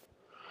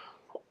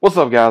What's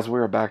up, guys? We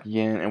are back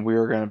again, and we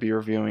are going to be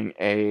reviewing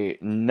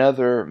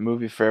another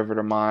movie favorite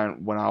of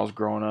mine when I was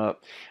growing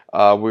up.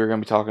 We're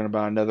going to be talking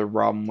about another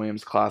Robin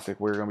Williams classic.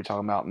 We're going to be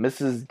talking about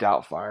Mrs.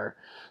 Doubtfire.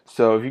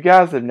 So, if you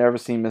guys have never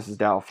seen Mrs.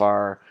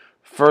 Doubtfire,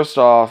 first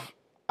off,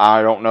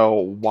 I don't know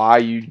why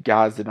you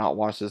guys did not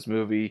watch this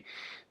movie.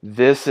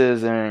 This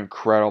is an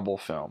incredible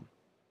film.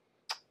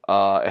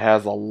 It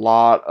has a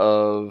lot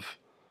of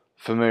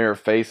familiar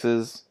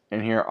faces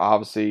in here,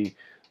 obviously,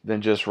 than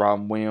just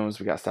Robin Williams.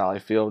 We got Sally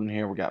Field in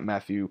here. We got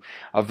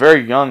a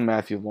very young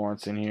Matthew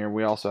Lawrence in here.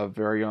 We also have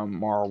very young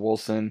Mara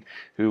Wilson,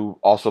 who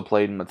also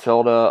played in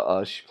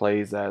Matilda. She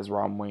plays as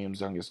Robin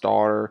Williams' youngest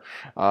daughter.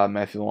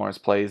 Matthew Lawrence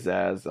plays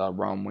as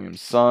Robin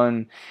Williams'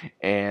 son,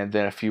 and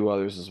then a few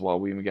others as well.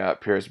 We even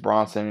got Pierce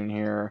Bronson in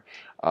here.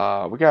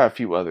 We got a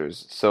few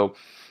others. So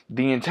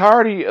the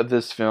entirety of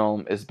this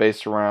film is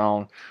based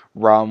around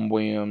Robin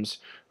Williams,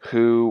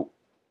 who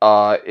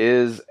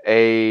is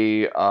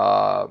a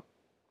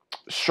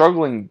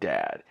struggling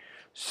dad.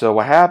 So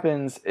what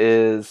happens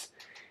is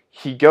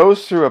he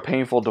goes through a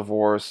painful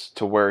divorce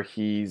to where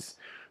he's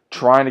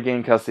trying to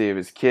gain custody of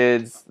his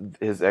kids.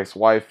 His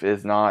ex-wife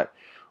is not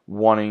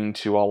wanting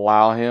to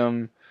allow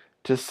him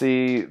to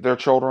see their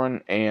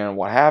children, and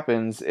what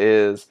happens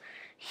is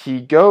he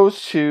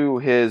goes to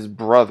his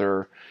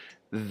brother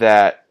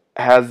that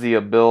has the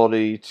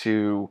ability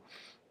to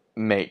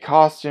make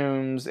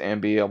costumes and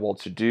be able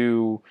to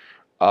do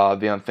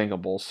the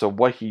unthinkable. So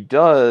what he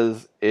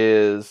does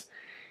is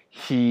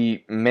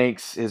he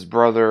makes his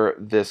brother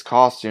this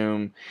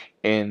costume,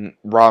 and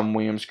Robin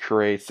Williams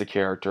creates the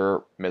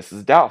character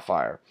Mrs.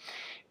 Doubtfire.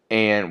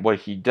 And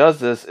what he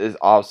does this is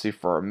obviously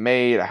for a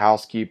maid, a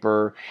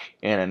housekeeper,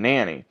 and a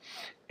nanny.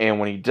 And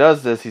when he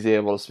does this, he's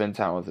able to spend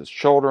time with his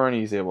children.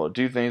 He's able to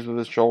do things with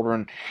his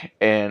children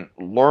and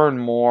learn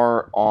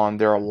more on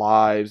their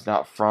lives,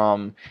 not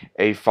from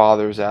a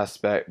father's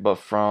aspect, but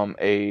from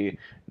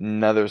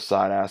another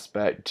side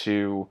aspect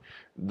to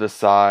the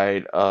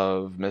side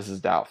of Mrs.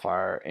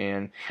 Doubtfire.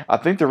 And I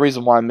think the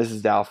reason why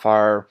Mrs.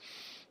 Doubtfire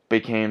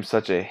became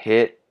such a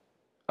hit,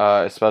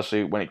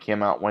 especially when it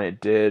came out when it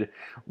did,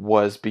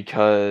 was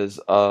because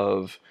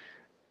of,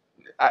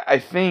 I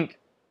think,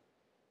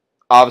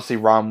 obviously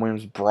Ron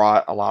Williams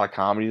brought a lot of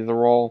comedy to the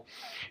role,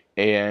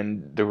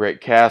 and the great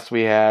cast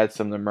we had,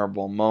 some of the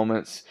memorable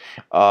moments,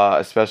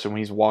 especially when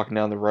he's walking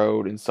down the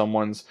road and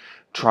someone's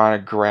trying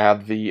to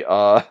grab the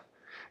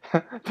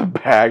the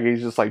bag.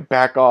 He's just like,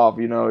 back off,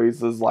 he's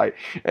just like,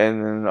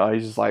 and then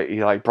he's just like,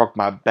 he like broke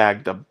my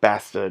bag, the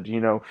bastard,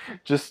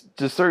 just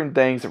certain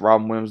things that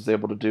Robin Williams is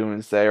able to do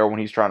and say, or when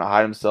he's trying to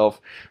hide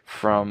himself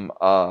from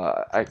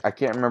I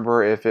can't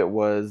remember if it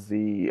was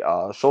the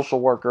social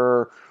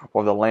worker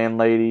or the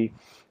landlady,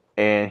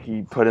 and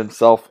he put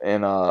himself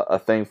in a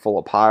thing full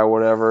of pie or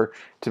whatever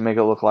to make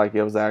it look like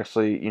it was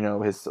actually,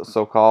 his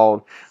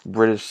so-called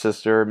British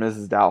sister,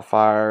 Mrs.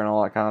 Doubtfire, and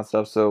all that kind of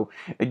stuff. So,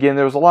 again,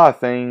 there was a lot of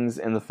things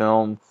in the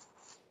film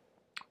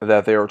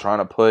that they were trying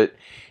to put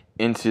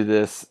into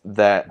this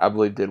that I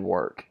believe did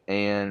work.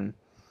 And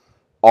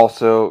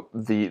also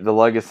the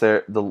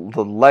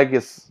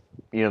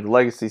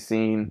legacy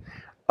scene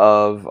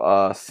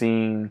of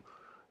seeing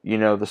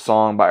the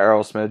song by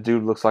Aerosmith,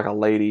 Dude Looks Like a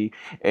Lady,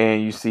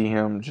 and you see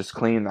him just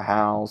clean the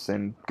house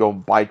and go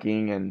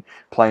biking and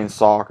playing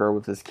soccer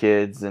with his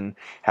kids and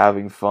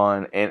having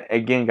fun. And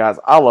again, guys,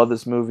 I love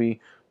this movie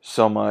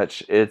so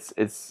much. It's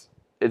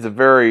a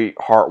very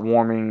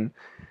heartwarming,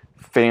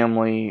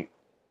 family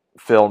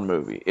filled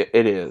movie.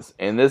 It is.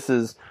 And this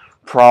is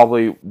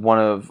probably one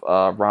of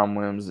Ron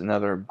Williams'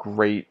 another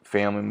great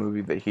family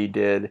movie that he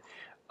did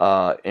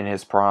in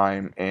his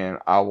prime, and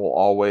I will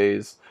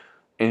always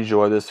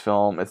enjoy this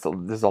film.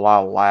 There's a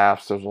lot of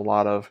laughs. There's a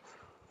lot of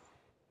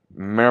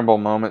memorable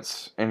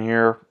moments in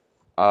here,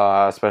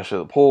 especially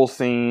the pool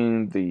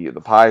scene, the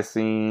pie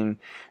scene,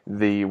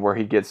 the where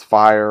he gets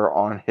fire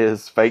on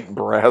his fake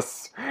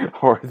breasts,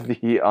 or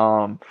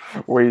the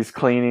where he's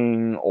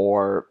cleaning,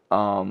 or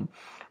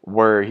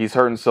where he's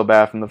hurting so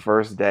bad from the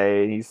first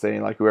day. He's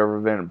saying like, whoever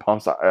invented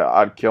pumps,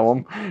 I'd kill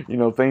him.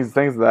 Things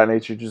of that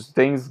nature. Just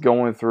things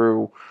going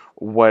through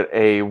what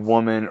a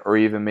woman, or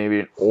even maybe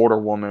an older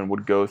woman,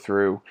 would go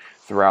through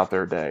throughout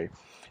their day.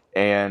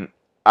 And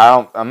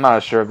I'm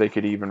not sure if they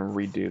could even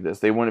redo this.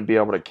 They wouldn't be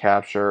able to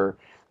capture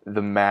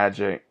the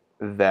magic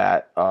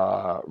that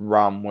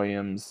Ron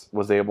Williams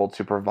was able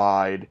to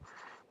provide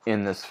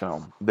in this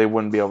film. They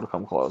wouldn't be able to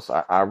come close.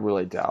 I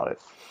really doubt it.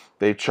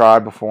 They've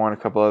tried before in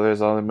a couple of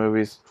his other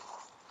movies.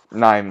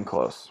 Not even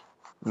close.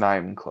 Not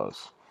even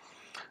close.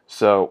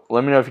 So,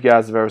 let me know if you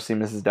guys have ever seen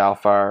Mrs.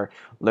 Doubtfire.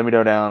 Let me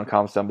know down in the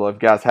comments down below. If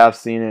you guys have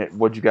seen it,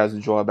 what did you guys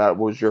enjoy about it?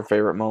 What was your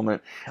favorite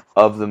moment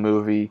of the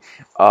movie?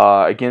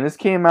 Again, this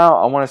came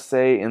out, I want to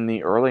say, in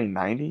the early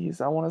 90s,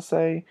 I want to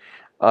say.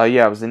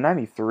 Yeah, it was in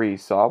 93,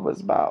 so I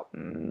was about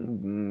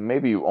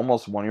maybe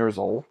almost 1 year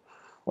old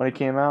when it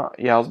came out.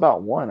 Yeah, I was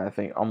about one, I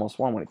think, almost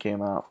one when it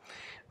came out.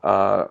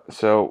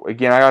 So,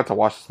 again, I got to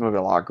watch this movie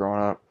a lot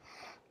growing up.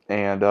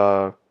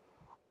 And,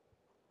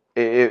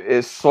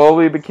 it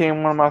slowly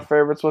became one of my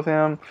favorites with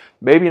him.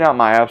 Maybe not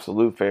my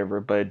absolute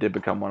favorite, but it did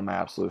become one of my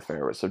absolute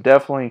favorites. So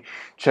definitely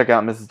check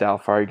out Mrs.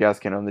 Doubtfire. You guys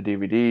can own the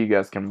DVD. You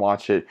guys can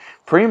watch it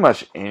pretty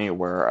much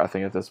anywhere, I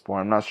think, at this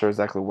point. I'm not sure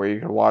exactly where you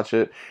can watch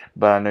it,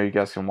 but I know you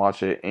guys can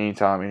watch it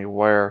anytime,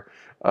 anywhere.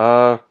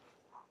 Uh,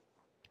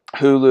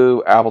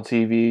 Hulu, Apple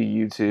TV,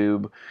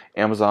 YouTube,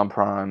 Amazon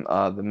Prime.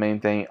 The main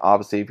thing,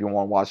 obviously, if you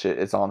want to watch it,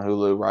 it's on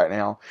Hulu right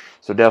now.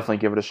 So definitely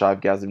give it a shot if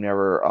you guys have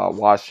never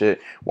watched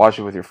it. Watch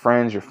it with your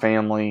friends, your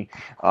family,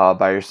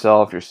 by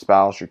yourself, your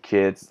spouse, your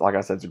kids. Like I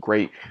said, it's a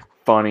great,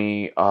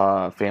 funny,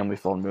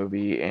 family-filled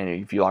movie. And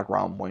if you like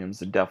Robin Williams,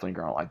 then definitely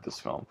going to like this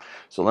film.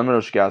 So let me know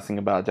what you guys think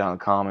about it down in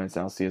the comments.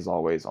 And I'll see you as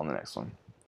always on the next one.